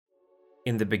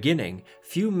In the beginning,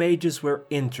 few mages were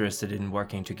interested in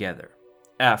working together.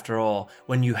 After all,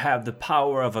 when you have the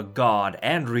power of a god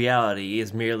and reality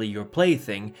is merely your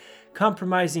plaything,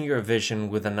 compromising your vision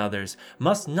with another's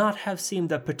must not have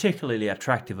seemed a particularly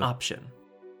attractive option.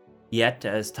 Yet,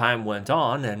 as time went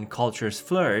on and cultures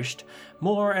flourished,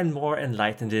 more and more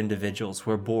enlightened individuals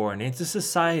were born into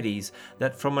societies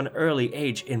that from an early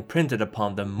age imprinted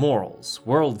upon them morals,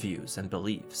 worldviews, and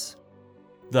beliefs.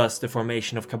 Thus the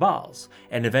formation of cabals,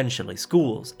 and eventually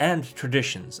schools and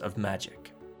traditions of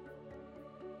magic.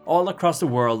 All across the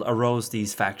world arose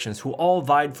these factions who all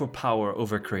vied for power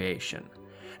over creation.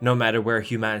 No matter where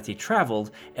humanity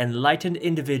traveled, enlightened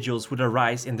individuals would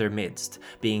arise in their midst,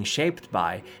 being shaped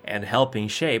by and helping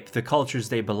shape the cultures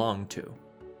they belonged to.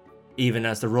 Even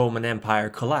as the Roman Empire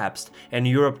collapsed and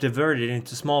Europe diverted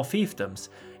into small fiefdoms,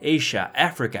 Asia,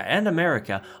 Africa, and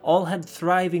America all had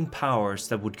thriving powers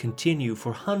that would continue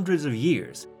for hundreds of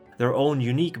years, their own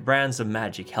unique brands of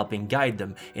magic helping guide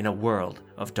them in a world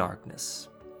of darkness.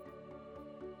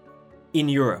 In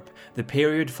Europe, the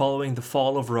period following the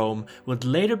fall of Rome would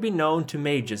later be known to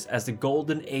mages as the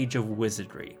Golden Age of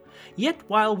Wizardry. Yet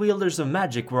while wielders of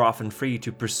magic were often free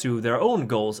to pursue their own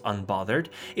goals unbothered,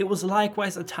 it was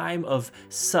likewise a time of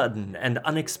sudden and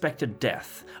unexpected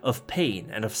death, of pain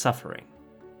and of suffering.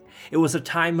 It was a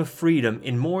time of freedom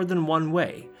in more than one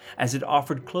way, as it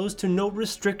offered close to no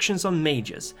restrictions on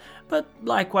mages, but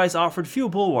likewise offered few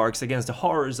bulwarks against the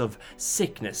horrors of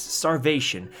sickness,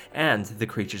 starvation, and the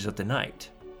creatures of the night.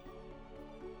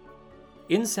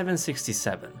 In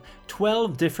 767,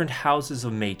 12 different houses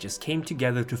of mages came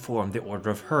together to form the Order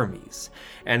of Hermes,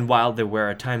 and while they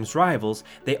were at times rivals,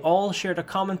 they all shared a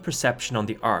common perception on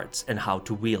the arts and how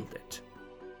to wield it.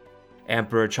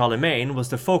 Emperor Charlemagne was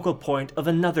the focal point of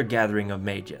another gathering of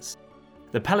mages.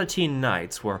 The Palatine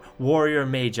Knights were warrior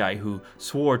magi who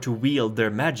swore to wield their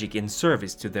magic in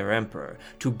service to their emperor,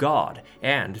 to God,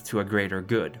 and to a greater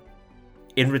good.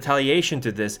 In retaliation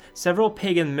to this, several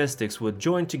pagan mystics would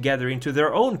join together into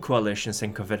their own coalitions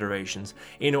and confederations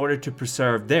in order to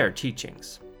preserve their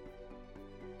teachings.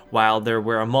 While there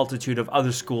were a multitude of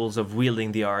other schools of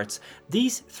wielding the arts,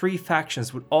 these three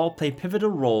factions would all play pivotal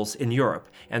roles in Europe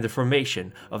and the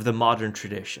formation of the modern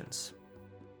traditions.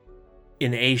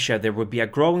 In Asia, there would be a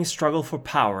growing struggle for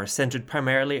power centered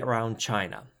primarily around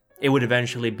China. It would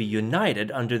eventually be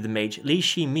united under the mage Li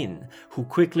Shimin, who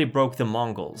quickly broke the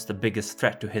Mongols, the biggest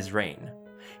threat to his reign.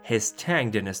 His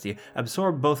Tang dynasty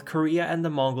absorbed both Korea and the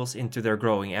Mongols into their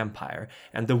growing empire,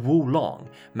 and the Wulong,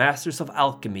 masters of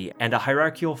alchemy and a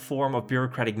hierarchical form of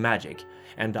bureaucratic magic,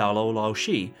 and Dao Lao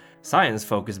Shi,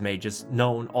 science-focused mages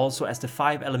known also as the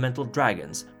Five Elemental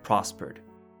Dragons, prospered.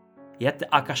 Yet the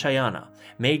Akashayana,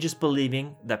 mages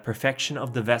believing that perfection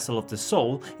of the vessel of the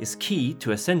soul is key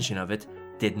to ascension of it,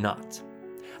 did not.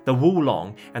 The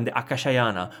Wulong and the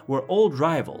Akashayana were old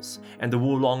rivals, and the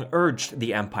Wulong urged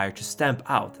the empire to stamp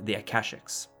out the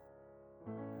Akashics.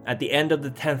 At the end of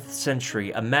the 10th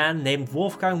century, a man named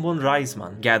Wolfgang von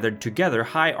Reismann gathered together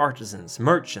high artisans,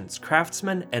 merchants,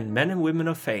 craftsmen, and men and women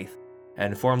of faith,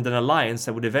 and formed an alliance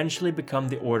that would eventually become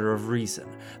the Order of Reason,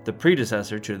 the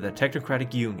predecessor to the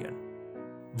Technocratic Union.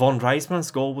 Von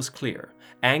Reismann's goal was clear,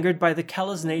 angered by the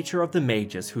callous nature of the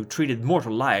mages who treated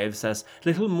mortal lives as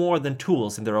little more than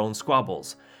tools in their own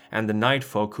squabbles, and the night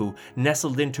folk who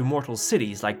nestled into mortal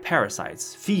cities like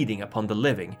parasites, feeding upon the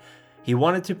living. He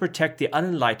wanted to protect the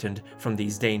unenlightened from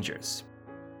these dangers.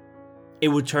 It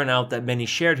would turn out that many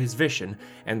shared his vision,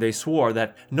 and they swore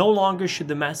that no longer should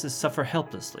the masses suffer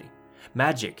helplessly.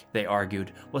 Magic, they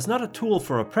argued, was not a tool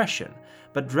for oppression,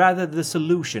 but rather the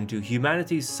solution to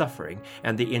humanity's suffering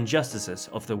and the injustices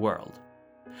of the world.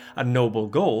 A noble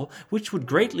goal which would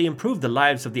greatly improve the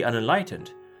lives of the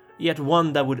unenlightened, yet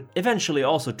one that would eventually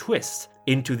also twist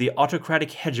into the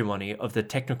autocratic hegemony of the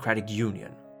Technocratic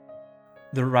Union.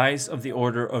 The rise of the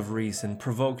Order of Reason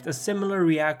provoked a similar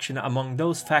reaction among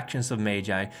those factions of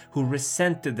magi who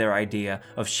resented their idea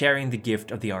of sharing the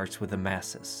gift of the arts with the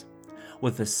masses.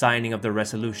 With the signing of the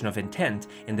Resolution of Intent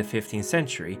in the 15th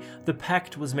century, the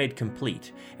pact was made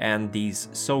complete, and these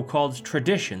so-called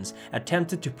traditions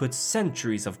attempted to put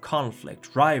centuries of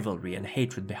conflict, rivalry, and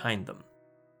hatred behind them.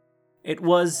 It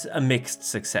was a mixed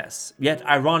success, yet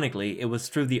ironically it was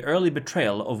through the early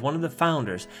betrayal of one of the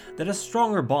founders that a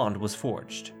stronger bond was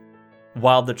forged.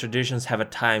 While the traditions have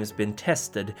at times been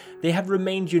tested, they have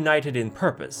remained united in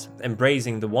purpose,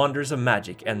 embracing the wonders of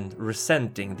magic and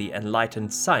resenting the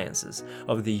enlightened sciences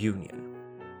of the Union.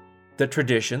 The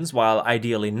traditions, while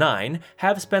ideally 9,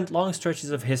 have spent long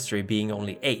stretches of history being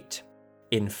only 8.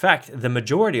 In fact, the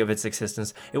majority of its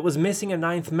existence, it was missing a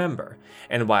ninth member,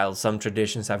 and while some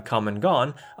traditions have come and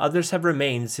gone, others have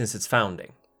remained since its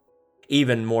founding.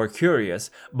 Even more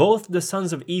curious, both the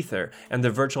Sons of Ether and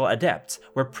the Virtual Adepts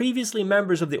were previously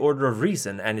members of the Order of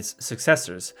Reason and its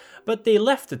successors, but they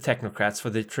left the Technocrats for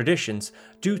the traditions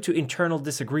due to internal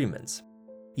disagreements.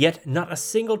 Yet not a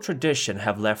single tradition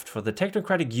have left for the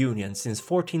Technocratic Union since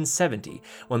 1470,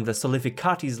 when the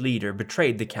Solificati's leader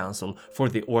betrayed the Council for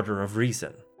the Order of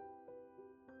Reason.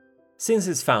 Since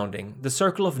its founding, the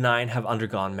Circle of Nine have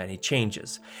undergone many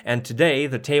changes, and today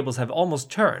the tables have almost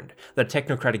turned. The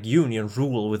Technocratic Union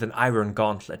rule with an iron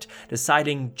gauntlet,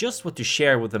 deciding just what to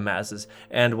share with the masses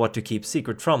and what to keep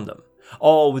secret from them,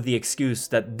 all with the excuse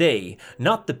that they,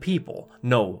 not the people,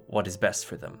 know what is best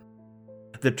for them.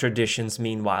 The traditions,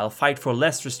 meanwhile, fight for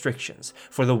less restrictions,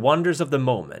 for the wonders of the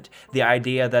moment, the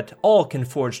idea that all can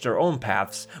forge their own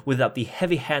paths without the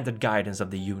heavy-handed guidance of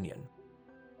the Union.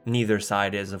 Neither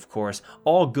side is, of course,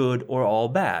 all good or all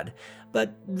bad,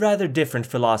 but rather different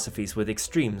philosophies with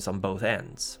extremes on both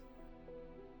ends.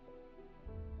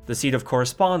 The seat of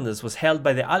correspondence was held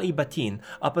by the Al-Ibatin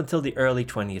up until the early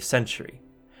 20th century.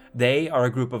 They are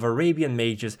a group of Arabian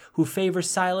mages who favor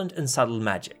silent and subtle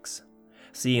magics.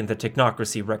 Seeing the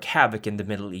technocracy wreak havoc in the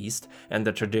Middle East, and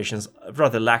the tradition's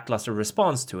rather lackluster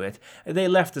response to it, they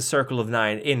left the Circle of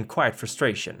Nine in quiet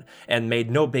frustration, and made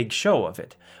no big show of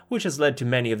it, which has led to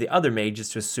many of the other mages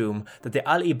to assume that the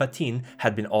Al-Ibatin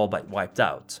had been all but wiped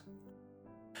out.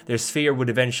 Their sphere would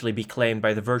eventually be claimed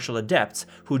by the Virtual Adepts,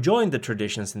 who joined the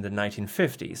traditions in the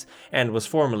 1950s, and was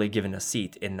formally given a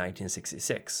seat in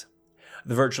 1966.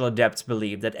 The Virtual Adepts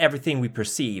believe that everything we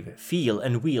perceive, feel,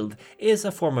 and wield is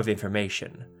a form of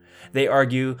information. They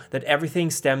argue that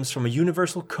everything stems from a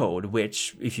universal code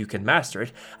which, if you can master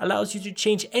it, allows you to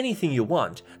change anything you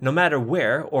want, no matter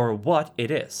where or what it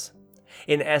is.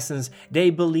 In essence, they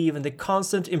believe in the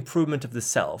constant improvement of the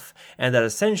self, and that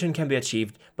ascension can be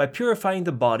achieved by purifying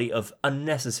the body of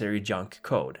unnecessary junk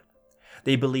code.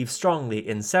 They believe strongly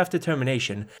in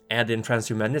self-determination and in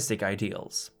transhumanistic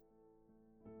ideals.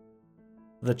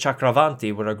 The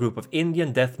Chakravanti were a group of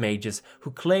Indian death mages who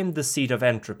claimed the seat of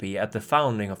entropy at the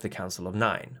founding of the Council of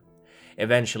Nine.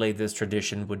 Eventually, this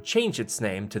tradition would change its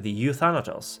name to the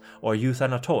Euthanatos, or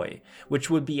Euthanatoi,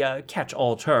 which would be a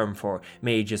catch-all term for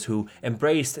mages who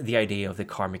embraced the idea of the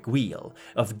karmic wheel,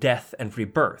 of death and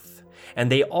rebirth,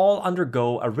 and they all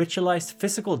undergo a ritualized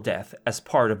physical death as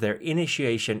part of their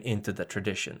initiation into the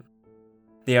tradition.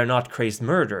 They are not crazed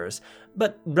murderers,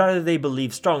 but rather they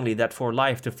believe strongly that for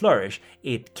life to flourish,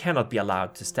 it cannot be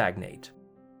allowed to stagnate.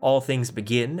 All things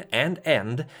begin and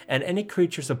end, and any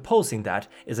creatures opposing that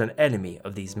is an enemy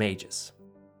of these mages.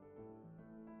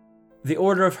 The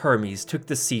Order of Hermes took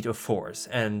the seat of force,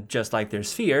 and just like their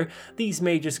sphere, these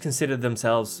mages consider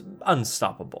themselves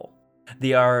unstoppable.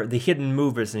 They are the hidden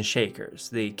movers and shakers,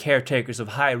 the caretakers of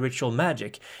high ritual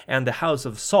magic, and the House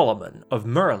of Solomon, of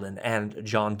Merlin, and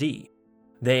John Dee.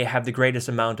 They have the greatest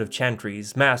amount of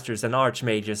chantries, masters, and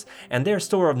archmages, and their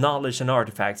store of knowledge and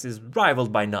artifacts is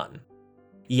rivaled by none.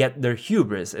 Yet their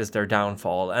hubris is their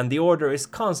downfall, and the Order is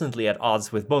constantly at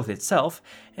odds with both itself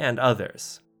and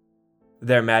others.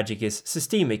 Their magic is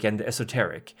systemic and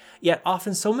esoteric, yet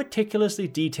often so meticulously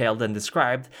detailed and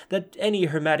described that any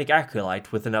hermetic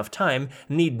acolyte with enough time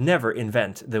need never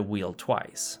invent the wheel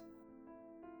twice.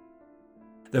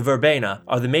 The Verbena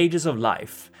are the mages of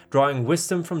life, drawing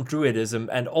wisdom from druidism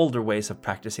and older ways of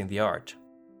practicing the art.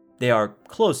 They are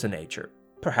close to nature,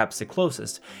 perhaps the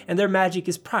closest, and their magic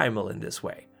is primal in this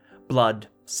way. Blood,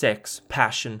 sex,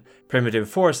 passion, primitive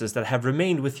forces that have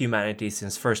remained with humanity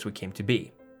since first we came to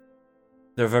be.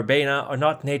 The Verbena are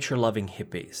not nature-loving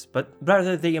hippies, but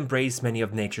rather they embrace many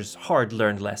of nature's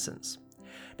hard-learned lessons.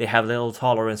 They have little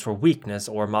tolerance for weakness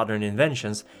or modern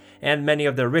inventions, and many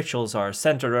of their rituals are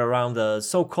centered around the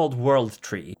so-called world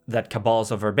tree that cabals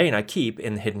of Verbena keep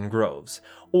in hidden groves,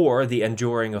 or the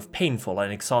enduring of painful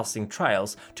and exhausting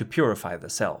trials to purify the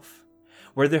self.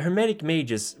 Where the Hermetic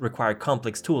mages require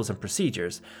complex tools and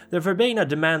procedures, the Verbena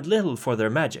demand little for their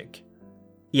magic.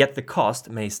 Yet the cost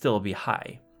may still be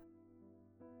high.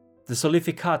 The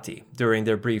Solificati, during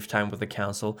their brief time with the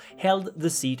Council, held the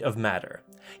seat of matter.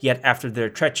 Yet after their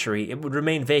treachery, it would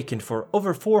remain vacant for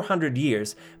over 400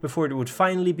 years before it would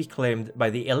finally be claimed by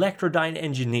the Electrodyne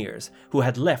engineers who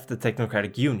had left the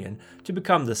Technocratic Union to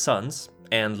become the Sons,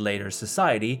 and later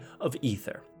Society, of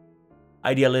Ether.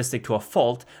 Idealistic to a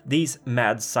fault, these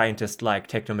mad scientist-like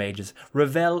technomages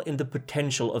revel in the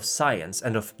potential of science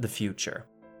and of the future.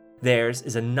 Theirs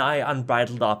is a nigh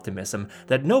unbridled optimism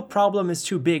that no problem is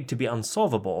too big to be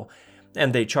unsolvable,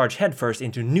 and they charge headfirst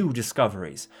into new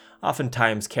discoveries,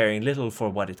 oftentimes caring little for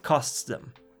what it costs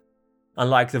them.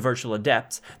 Unlike the virtual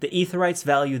adepts, the Aetherites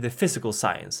value the physical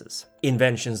sciences,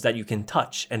 inventions that you can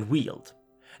touch and wield.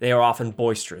 They are often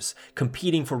boisterous,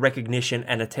 competing for recognition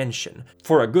and attention,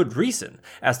 for a good reason,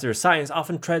 as their science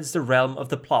often treads the realm of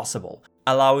the plausible,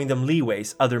 allowing them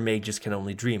leeways other mages can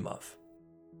only dream of.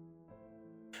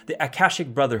 The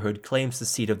Akashic Brotherhood claims the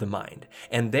seat of the mind,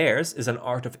 and theirs is an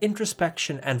art of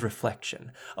introspection and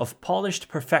reflection, of polished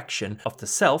perfection of the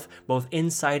self both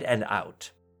inside and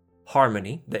out.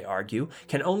 Harmony, they argue,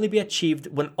 can only be achieved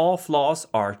when all flaws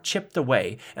are chipped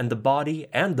away and the body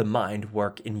and the mind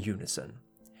work in unison.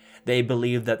 They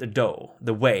believe that the Do,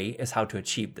 the way, is how to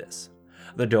achieve this.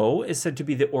 The Do is said to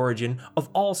be the origin of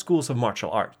all schools of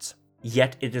martial arts.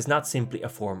 Yet it is not simply a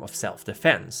form of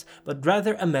self-defense, but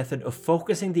rather a method of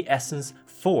focusing the essence,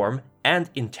 form,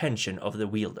 and intention of the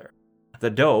wielder.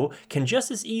 The Do can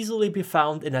just as easily be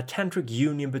found in a tantric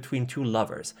union between two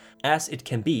lovers as it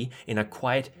can be in a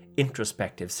quiet,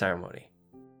 introspective ceremony.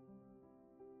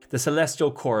 The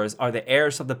Celestial Chorus are the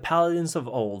heirs of the paladins of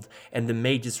old and the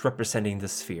mages representing the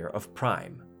sphere of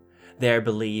Prime. Their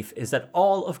belief is that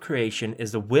all of creation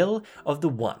is the will of the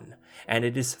One, and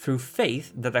it is through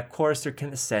faith that a chorister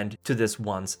can ascend to this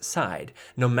One's side,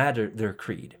 no matter their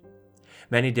creed.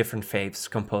 Many different faiths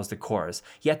compose the chorus,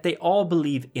 yet they all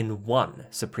believe in one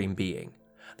supreme being.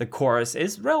 The chorus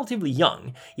is relatively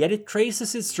young, yet it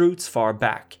traces its roots far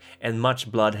back, and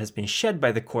much blood has been shed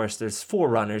by the chorister's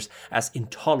forerunners as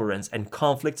intolerance and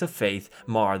conflicts of faith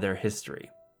mar their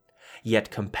history.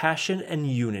 Yet compassion and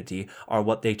unity are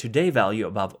what they today value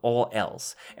above all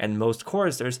else, and most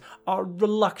choristers are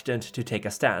reluctant to take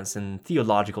a stance in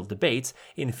theological debates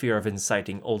in fear of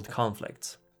inciting old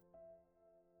conflicts.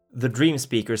 The Dream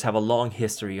Speakers have a long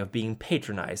history of being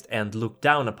patronized and looked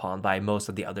down upon by most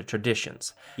of the other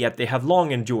traditions, yet they have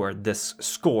long endured this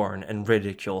scorn and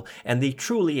ridicule, and they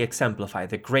truly exemplify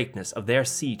the greatness of their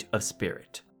seat of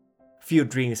spirit. Few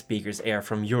Dream Speakers air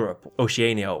from Europe,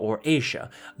 Oceania, or Asia,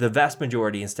 the vast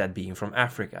majority instead being from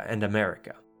Africa and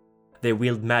America. They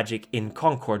wield magic in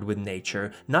concord with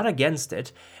nature, not against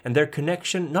it, and their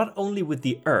connection not only with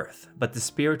the earth, but the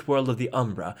spirit world of the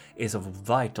Umbra is of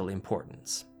vital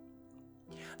importance.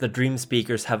 The Dream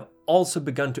Speakers have also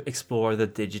begun to explore the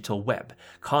digital web,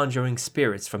 conjuring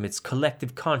spirits from its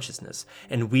collective consciousness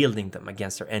and wielding them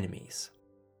against their enemies.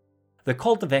 The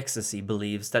Cult of Ecstasy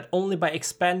believes that only by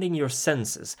expanding your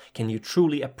senses can you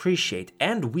truly appreciate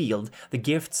and wield the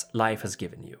gifts life has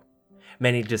given you.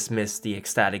 Many dismiss the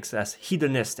ecstatics as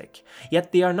hedonistic,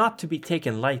 yet they are not to be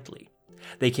taken lightly.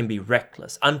 They can be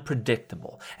reckless,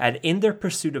 unpredictable, and in their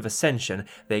pursuit of ascension,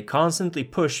 they constantly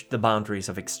push the boundaries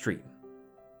of extreme.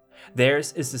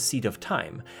 Theirs is the seat of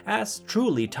time, as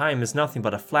truly time is nothing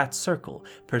but a flat circle,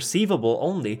 perceivable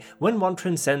only when one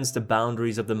transcends the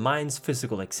boundaries of the mind's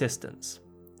physical existence.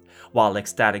 While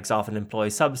ecstatics often employ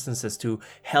substances to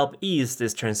help ease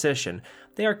this transition,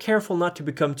 they are careful not to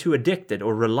become too addicted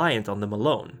or reliant on them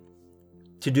alone.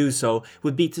 To do so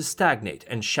would be to stagnate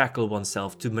and shackle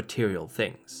oneself to material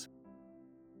things.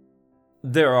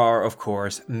 There are, of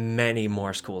course, many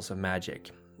more schools of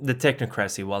magic. The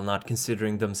technocracy, while not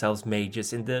considering themselves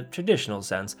mages in the traditional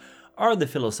sense, are the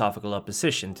philosophical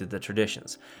opposition to the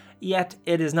traditions. Yet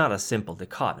it is not a simple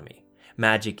dichotomy.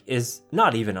 Magic is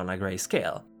not even on a grey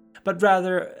scale, but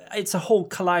rather it's a whole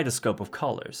kaleidoscope of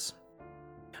colors.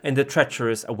 In the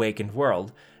treacherous awakened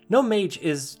world, no mage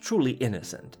is truly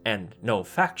innocent, and no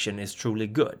faction is truly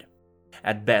good.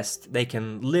 At best, they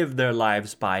can live their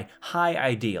lives by high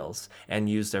ideals and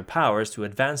use their powers to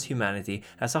advance humanity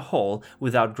as a whole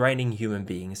without grinding human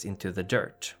beings into the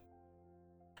dirt.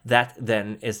 That,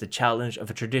 then, is the challenge of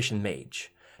a tradition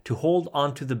mage, to hold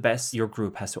on to the best your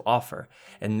group has to offer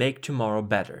and make tomorrow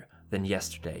better than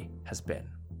yesterday has been.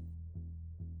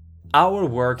 Our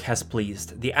work has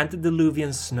pleased the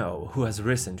antediluvian snow who has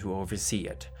risen to oversee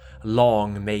it.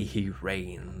 Long may he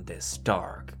reign, this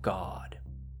dark god.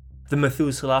 The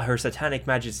Methuselah, her satanic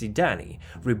majesty Dani,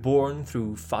 reborn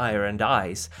through fire and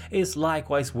ice, is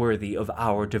likewise worthy of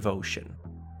our devotion.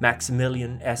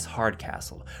 Maximilian S.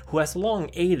 Hardcastle, who has long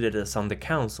aided us on the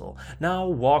council, now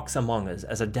walks among us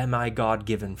as a demigod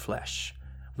given flesh.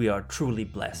 We are truly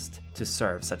blessed to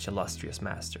serve such illustrious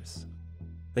masters.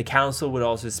 The council would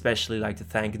also especially like to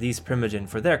thank these Primogen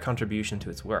for their contribution to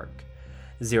its work.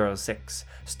 06,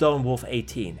 Stonewolf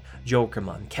 18,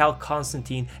 Jokerman, Cal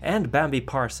Constantine, and Bambi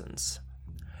Parsons.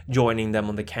 Joining them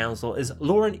on the council is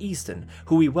Lauren Easton,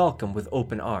 who we welcome with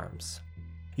open arms.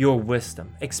 Your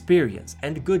wisdom, experience,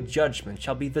 and good judgment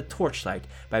shall be the torchlight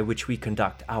by which we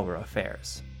conduct our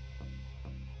affairs.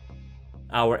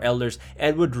 Our elders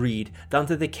Edward Reed,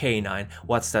 Dante the Canine,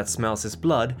 What's That Smells Is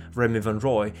Blood, Remy Van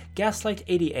Roy, Gaslight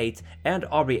 88, and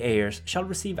Aubrey Ayers shall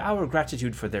receive our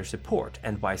gratitude for their support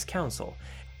and wise counsel.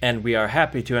 And we are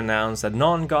happy to announce that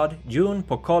Non-God, June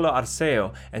Pocolo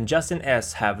Arceo, and Justin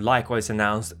S. have likewise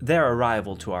announced their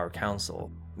arrival to our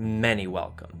council. Many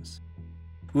welcomes.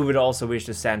 We would also wish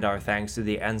to send our thanks to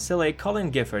the Ancile,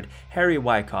 Colin Gifford, Harry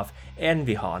Wyckoff,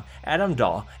 Envihan, Adam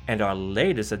Daw, and our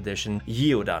latest addition,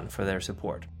 Yeodan, for their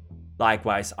support.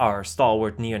 Likewise, our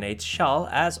stalwart neonates shall,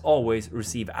 as always,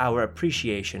 receive our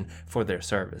appreciation for their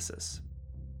services.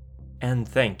 And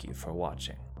thank you for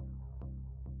watching.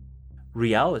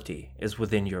 Reality is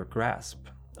within your grasp.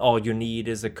 All you need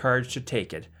is the courage to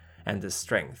take it and the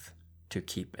strength to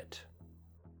keep it.